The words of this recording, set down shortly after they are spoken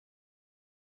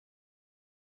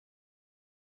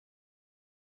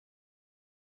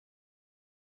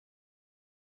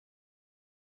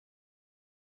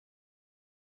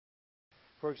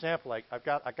For example, I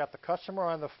got the customer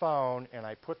on the phone and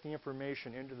I put the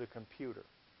information into the computer.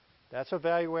 That's a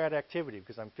value-add activity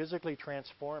because I'm physically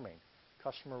transforming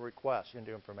customer requests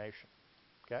into information.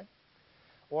 Okay?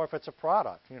 Or if it's a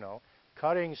product, you know,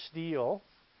 cutting steel,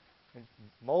 and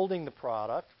molding the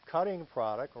product, cutting a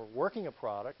product, or working a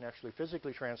product, and actually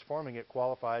physically transforming it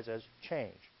qualifies as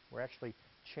change. We're actually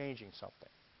changing something.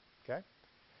 Okay?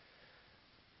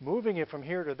 Moving it from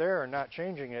here to there and not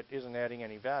changing it isn't adding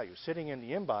any value. Sitting in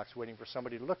the inbox waiting for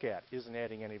somebody to look at isn't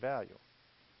adding any value.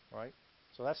 Right?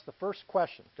 So that's the first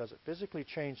question. Does it physically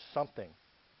change something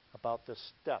about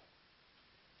this step,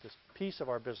 this piece of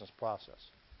our business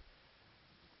process?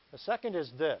 The second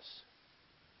is this.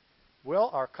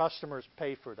 Will our customers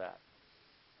pay for that?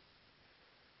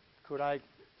 Could I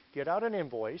get out an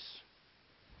invoice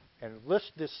and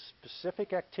list this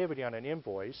specific activity on an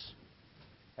invoice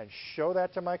and show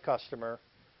that to my customer,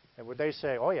 and would they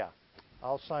say, oh yeah,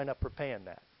 I'll sign up for paying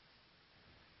that?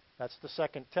 That's the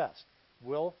second test.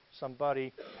 Will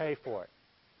somebody pay for it?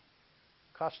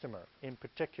 Customer in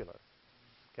particular.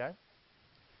 Okay?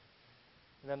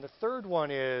 And then the third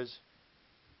one is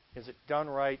it done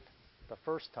right the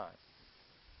first time?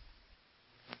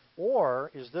 Or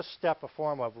is this step a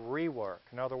form of rework?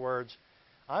 In other words,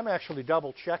 I'm actually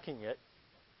double checking it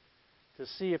to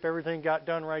see if everything got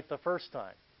done right the first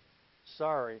time.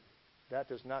 Sorry, that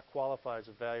does not qualify as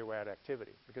a value-add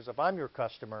activity. Because if I'm your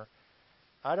customer,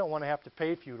 I don't want to have to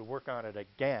pay for you to work on it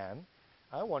again.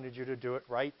 I wanted you to do it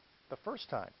right the first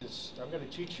time. I'm going to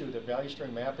teach you that value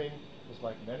stream mapping is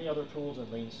like many other tools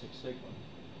in Lean Six Sigma.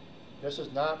 This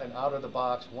is not an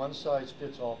out-of-the-box,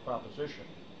 one-size-fits-all proposition.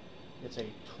 It's a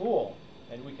tool,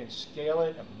 and we can scale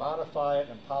it and modify it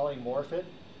and polymorph it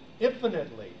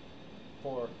infinitely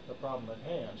for the problem at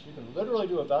hand. So you can literally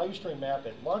do a value stream map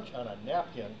at lunch on a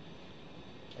napkin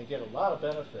and get a lot of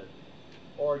benefit.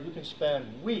 Or you can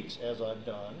spend weeks, as I've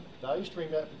done, value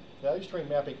stream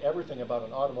mapping everything about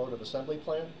an automotive assembly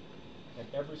plant and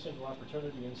every single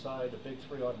opportunity inside a big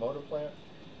 3 automotive plant.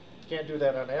 You can't do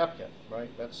that on a napkin, right?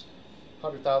 That's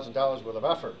 $100,000 worth of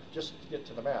effort just to get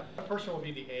to the map. One person will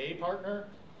be the A partner,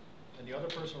 and the other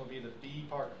person will be the B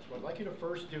partner. So what I'd like you to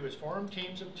first do is form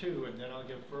teams of 2, and then I'll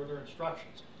give further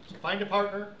instructions. So find a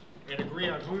partner and agree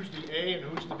on who's the A and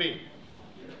who's the B.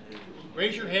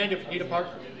 Raise your hand if you need a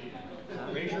partner.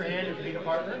 Raise your hand if you need a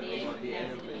partner.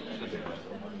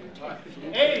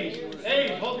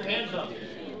 A's, hold your hands up.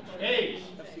 A's.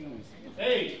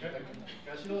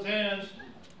 Gotta see those hands.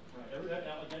 Everybody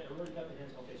got the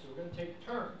hands. Okay, so we're going to take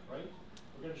turns, right?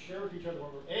 We're going to share with each other.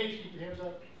 When we're A's, keep your hands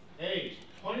up. A's.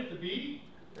 Point at the B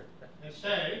and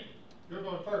say, you're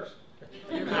going first.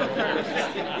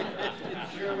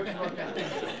 Share which one.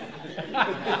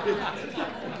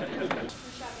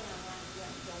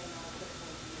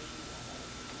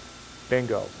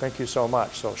 Bingo. Thank you so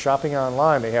much. So shopping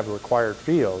online, they have required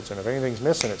fields, and if anything's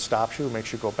missing, it stops you,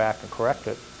 makes you go back and correct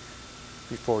it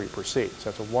before you proceed.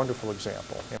 So that's a wonderful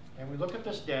example. And we look at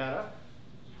this data,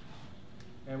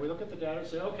 and we look at the data and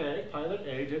say, okay, pilot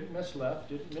A didn't miss left,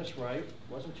 didn't miss right,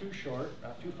 wasn't too short,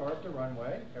 not too far up the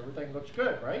runway. Everything looks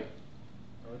good, right?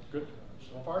 Oh, it's good.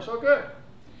 So far, so good.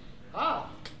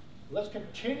 Let's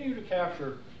continue to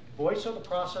capture voice of the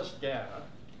process data,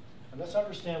 and let's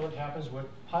understand what happens with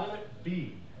pilot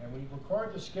B. And we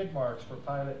record the skid marks for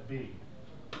pilot B.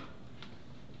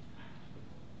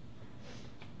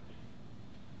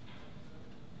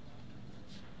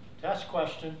 Test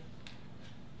question.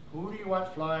 Who do you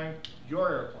want flying your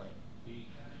airplane? B.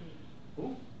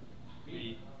 Who?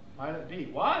 B. Pilot B.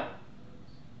 Why?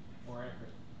 More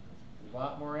accurate. A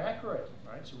lot more accurate,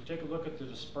 right? So we take a look at the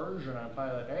dispersion on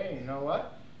pilot A, and you know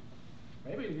what?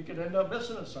 Maybe you could end up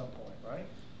missing at some point, right?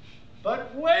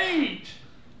 But wait!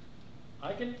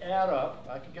 I can add up,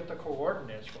 I can get the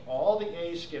coordinates for all the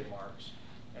A skid marks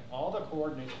and all the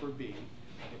coordinates for B.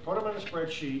 I can put them in a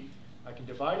spreadsheet. I can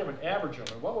divide them and average them.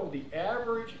 And what will the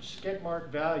average skid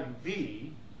mark value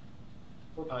be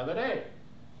for pilot A?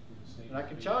 And I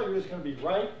can tell you it's going to be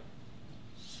right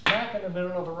smack in the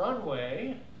middle of the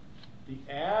runway. The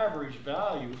average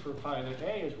value for pilot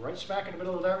A is right smack in the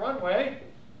middle of that runway.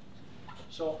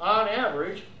 So on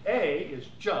average, A is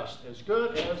just as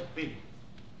good as B.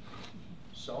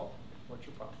 So what's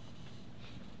your problem?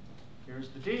 Here's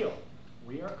the deal.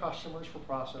 We are customers for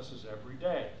processes every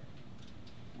day.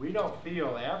 We don't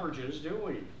feel averages, do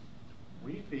we?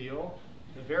 We feel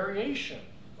the variation,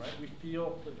 right? We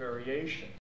feel the variation.